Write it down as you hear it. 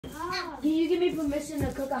Can you give me permission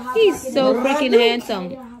to cook a hot He's pocket? so freaking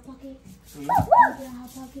handsome.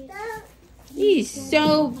 He's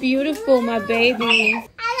so beautiful, my baby.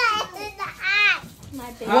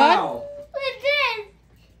 What?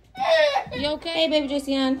 You okay? Hey, baby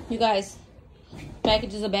Jacey, you guys.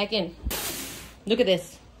 Packages are back in. Look at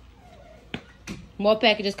this. More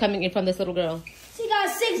packages coming in from this little girl. She got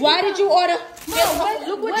 6. Why did you order? Mom,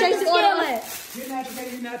 look what Jacey ordered. You're not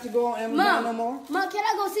ready not to go on Amazon no more? Mom, can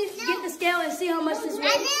I go get the scale and see how much this weighs?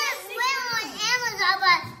 I didn't went on Amazon,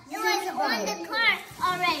 but it was on the cart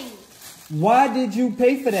already. Why did you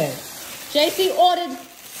pay for that? Jacey ordered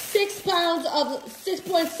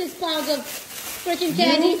 6.6 pounds of freaking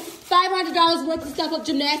candy, $500 worth of stuff of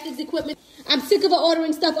gymnastics equipment. I'm sick of her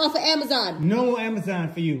ordering stuff off of Amazon. No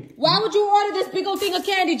Amazon for you. Why would you order this big old thing of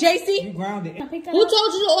candy, Jacey? You grounded. Who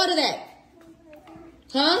told you to order that?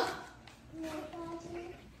 Huh?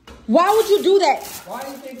 Why would you do that? Why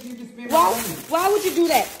do you think you can spend money? Why would you do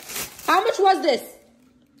that? How much was this?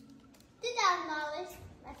 $2,000.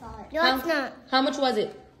 That's all. No, it's not. How much was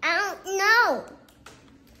it? I don't know.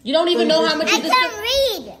 You don't even know how much I you can't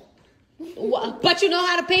read. But you know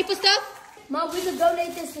how to pay for stuff? Mom, we could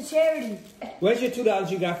donate this to charity. Where's your $2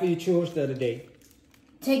 you got for your chores the other day?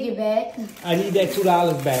 Take it back. I need that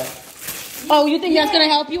 $2 back. Oh, you think that's going to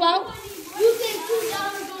help you out? You think $2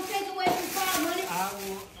 gonna take away from car money?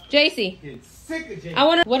 Jacey, Get sick of Jacey. I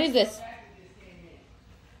want to... What is this?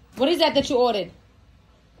 What is that you ordered?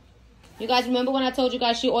 You guys remember when I told you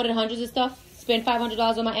guys she ordered hundreds of stuff? Spent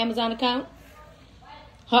 $500 on my Amazon account?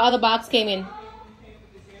 Her other box came in. Is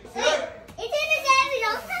it a Gabby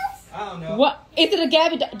Doll's house? I don't know. What? Is it a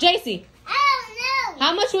Gabby... Jacey, I don't know.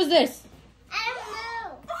 how much was this? I don't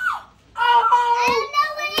know. Oh! I don't know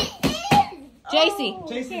what it is. Jacey,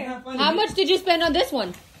 Jacey's not funny. how much did you spend on this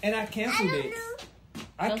one? And I canceled it.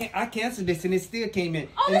 I canceled this and it still came in.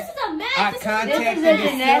 Oh, And this is a mess. I This contacted is the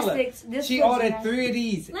gymnastics. seller. This She is ordered gymnastics. 3 of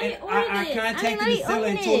these. Let me And order I this. contacted let me the seller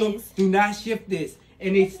and open told them, this. do not ship this.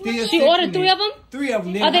 And they still She sent ordered me 3 of them? 3 of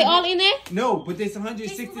them. Are they all in there? No, but it's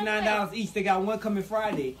 $169 each. They got one coming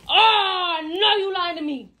Friday. Oh, no, you lying to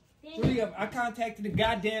me. 3 of them. I contacted the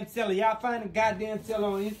goddamn seller. Y'all find the goddamn seller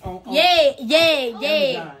on Yeah.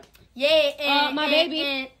 Amazon. Yeah. My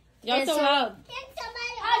baby. Y'all so loud.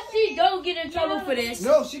 How she don't get in trouble for this?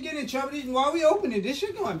 No, she getting in trouble. Why we opening this?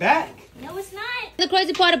 Shit going back. No, it's not. The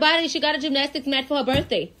crazy part about it is she got a gymnastics mat for her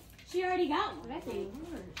birthday. She already got one. That's it.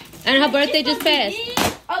 And her birthday just passed.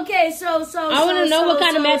 Okay, so I want to know what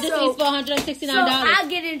kind of mat this is for $169. So I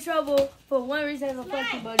get in trouble for one reason as a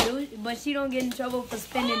fucking but she don't get in trouble for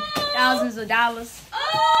spending thousands of dollars.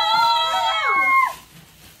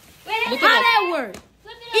 Look How at that. that work?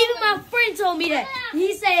 Even my friend told me that.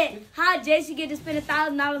 He said, how Jacey get to spend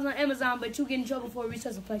 $1,000 on Amazon, but you get in trouble for a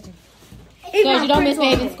recess reflection. Because you don't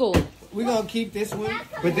misbehave in school. We're going to keep this one.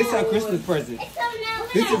 But this is her Christmas present.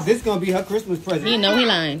 This going to be her Christmas present. You know he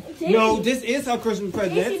lying. No, this is her Christmas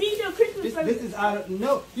present. Jacey needs your Christmas present. This is out of...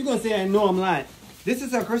 No, you're going to say I know I'm lying. This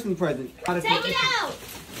is her Christmas present. Take it out.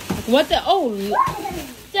 What the... Oh.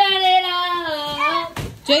 Turn it out.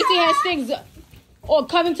 Jacey has things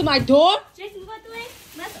coming to my door. Jacey, what the way?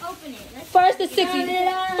 Let's open it. First the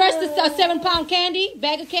 7-pound candy,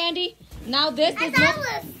 bag of candy. Now this. I thought it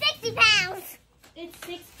was 60 pounds. It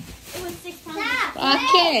was 6 pounds. I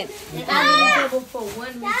can't. And I get in trouble for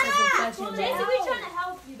one recess reflection. Jacey, we're trying to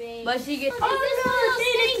help you, babe. But she gets...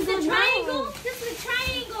 This is a triangle. This is a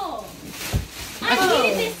triangle. I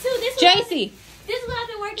needed this too. This is Jacey. This is what I've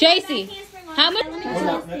been working Jacey, on. My how much? No,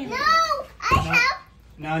 I have.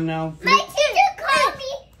 No. My teacher called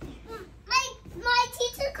me. My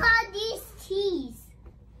teacher called these teas.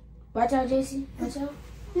 Watch out, Jacey. Watch out.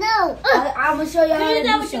 No. I'm going to show y'all how to Can you do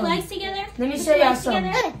put your something. legs together? Let me show y'all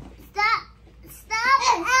something. Stop.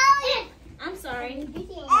 Ow. I'm sorry. Let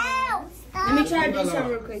Ow. Stop. me try to do something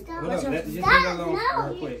real quick. Hold up. Just leave it alone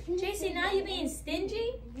real quick. Jacey, now you being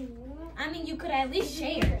stingy? I mean, you could at least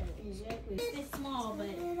share. It's small, but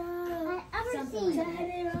something like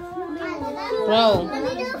that. Bro. Let me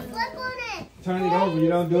do a flip on it. Turn it over. You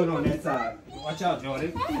don't do it on that side. Watch out,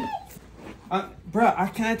 Jordan. Bro, I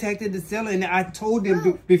contacted the seller and I told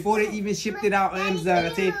them before they even shipped it out on Amazon,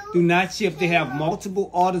 I said, do not ship. They have multiple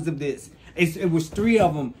orders of this. It was 3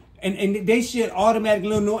 of them. And they ship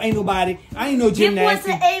automatically. No, ain't nobody. I ain't no Give one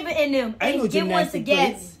gymnastics. to Ava and them. I ain't no Give one to gymnastics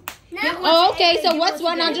Gabby. place. Oh, okay. So what's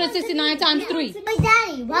 169 times 3? My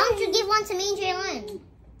daddy, why don't you give one to me and Jalen?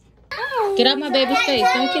 Get out my baby's face.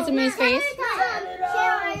 Don't kiss him in his face.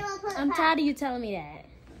 I'm tired of you telling me that.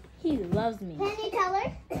 He loves me. Can you tell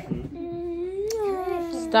her?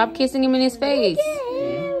 Stop kissing him in his face.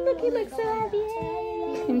 Look, he looks so happy.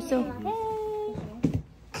 Him so.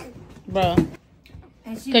 Bro.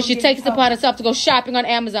 Because she takes it upon herself to go shopping on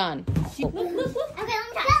Amazon. Look. Okay,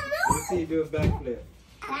 Let's see you do a backflip.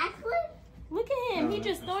 Backflip? Look at him. He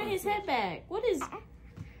just throwing his head back. What is...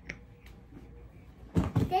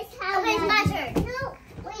 This how it's my turn. No,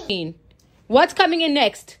 wait. What's coming in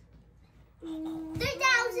next? 3,000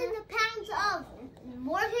 pounds of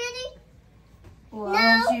more candy? Well,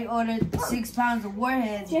 I hope she ordered 6 pounds of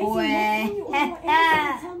warheads, boy.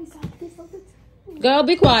 Girl,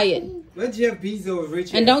 be quiet. Let Jeff Bezos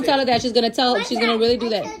rich And don't tell her that she's gonna really do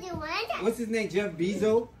that. What's his name? Jeff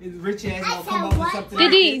Bezos? His rich ass gonna come up with something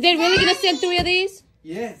They really gonna send 3 of these?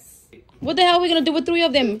 Yes. What the hell are we gonna do with 3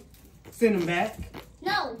 of them? Send them back.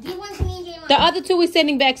 No, do you want to me and The other 2 we're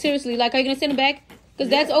sending back, seriously. Like, are you gonna send them back? Because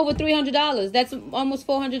that's over $300. That's almost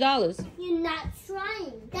 $400. You're not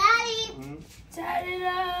trying. Daddy! Tie it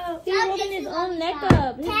up. He's holding his own neck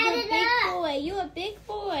up. He's a big boy. You a big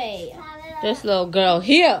boy. This little girl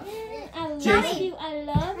here. I love Jacey. you. I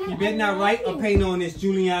love you. You better not write or paint on this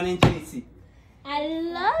Juliana and Jacey. I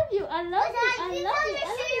love you. I love you. I love you.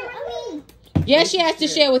 I love you. Yes, she has to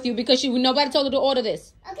share with you because nobody told her to order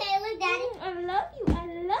this. Okay, look, Daddy. I love you. I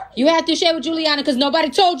love you. You have to share with Juliana because nobody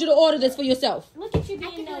told you to order this for yourself. Look at you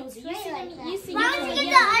being nosy. You see Why don't you get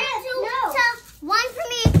the other 2? So, one for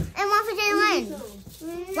me and one for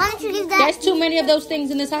Jalen. Why don't you give that? There's too many of those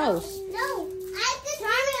things in this house. No, I can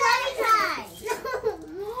try.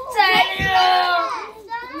 Tie it up.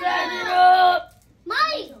 Tie it up.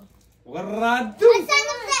 Mommy, What did I I do? sent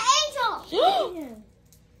him the angel.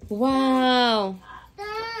 Wow.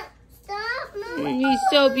 Stop, Mom. He's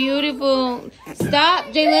so beautiful. Stop,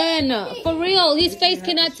 Jalen. For real, his face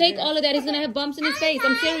cannot take all of that. He's going to have bumps in his face.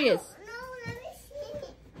 I'm serious. No, let me see.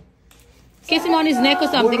 Kiss him on his neck or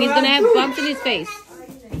something. He's going to have bumps in his face.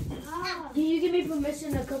 Can you give me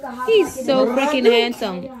permission to cook a hot He's so freaking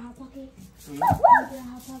handsome.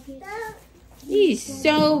 He's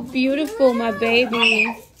so beautiful, my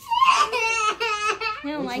baby. He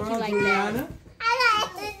don't like you What's like wrong, that. Juliana? I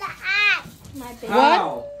like it in the eye. My baby.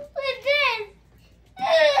 How? With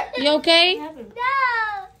this. You okay? No. I love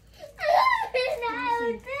it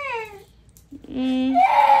with this.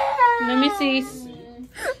 Let me see.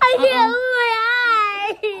 I can't move my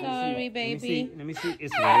eye. Sorry, baby. Let me see.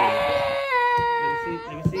 It's red. Let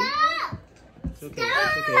me see. It's okay.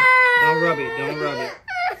 It's okay. Don't rub it. Don't rub it.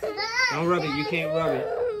 Don't rub it. You can't rub it.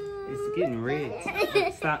 It's getting red.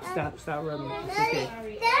 Stop rubbing it. It's okay.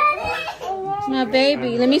 My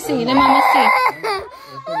baby. Let me see. Let mama see.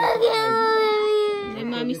 Let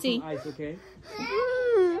mommy Get see. some ice, okay?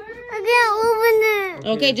 I can't open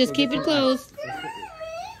it. Okay, just keep it closed.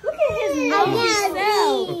 Look at his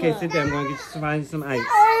nose. Okay, sit there. I'm going to find some ice.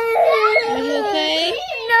 Are you okay?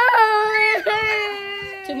 No, it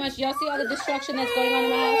hurts. Too much. Y'all see all the destruction that's going on in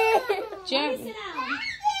my house? Jeremy.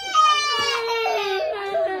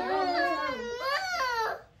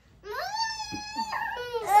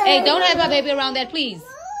 Hey, don't have my baby around that, please.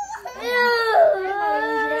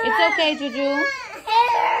 It's okay, Juju.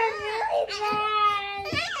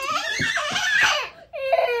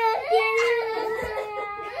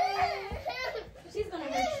 She's gonna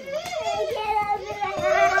hurt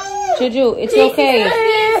you. Juju, it's okay.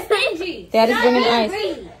 Stingy. Dad is bringing ice. Be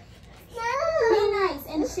nice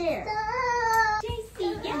and share.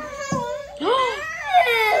 Jacey, yeah.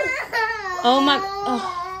 Oh my.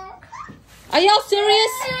 Oh. Are y'all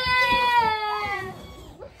serious?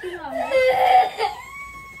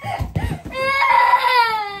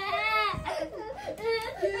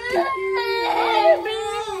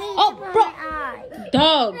 Oh, bro.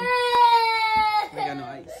 Dog. I got no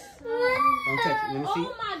ice. Don't touch it. Let me see.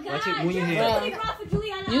 Oh my God. Watch it. Move your You're hand. putting off for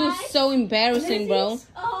Juliana You eyes? so embarrassing, bro.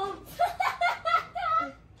 Oh.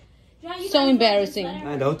 John, you So gotta embarrassing. do better.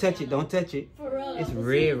 No, don't touch it. Don't touch it. For real. It's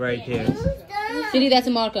red right there. Diddy, that's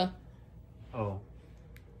a marker. Oh.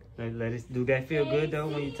 Let it do that feel good though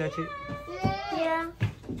when you touch it? Yeah.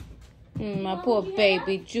 My poor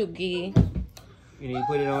baby, Jugi. You need to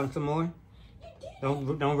put it on some more?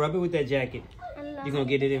 Don't rub it with that jacket. You're gonna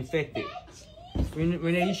get it infected.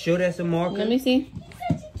 Renee, you sure that's a marker? Let me see.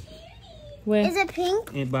 Where? Is it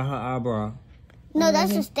pink? And by her eyebrow. No,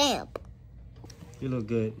 that's a stamp. You look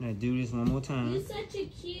good. Now do this one more You're time. such a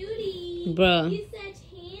cutie. Bruh. You're such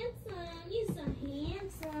handsome. You're so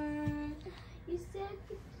handsome. You're such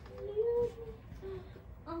a cutie.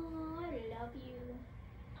 Oh, I love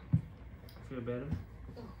you. Feel better?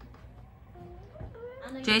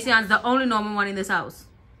 I know you- Jason's the only normal one in this house.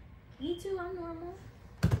 Me too, I'm normal.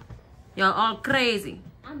 Y'all all crazy.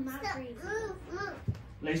 I'm not crazy.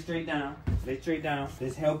 Lay straight down. Lay straight down.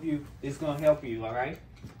 This help you. This gonna help you, alright?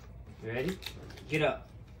 You ready? Get up.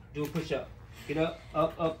 Do a push up. Get up.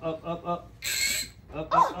 Up.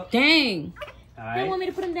 Dang. All He right. don't want me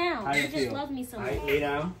to put him down. How He you just feel? loves me so All much. right, lay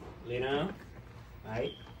down. Lay down. All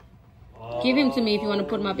right. Give him to me if you want to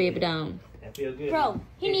put my baby down. That feel good. Bro,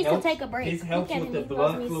 he It needs helps- to take a break. This helps Look at with him. the He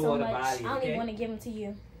loves blood me flow so of the much. body. I don't Okay. even want to give him to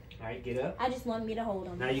you. All right, get up. I just want me to hold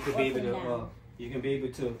him. Now you can Or be able put him to. down. You can be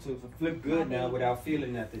able to flip good My now baby. without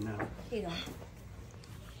feeling nothing now. Here you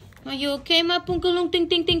go. Are you okay, my punkalung ting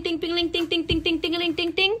ting ting ting ting ting ting ting ting ting ting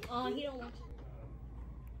ting ting? Oh, he don't want you.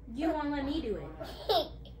 You won't let me do it.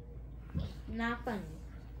 Not funny.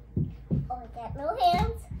 Oh, got no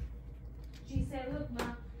hands. She said, look, ma,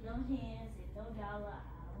 no hands and no dollar.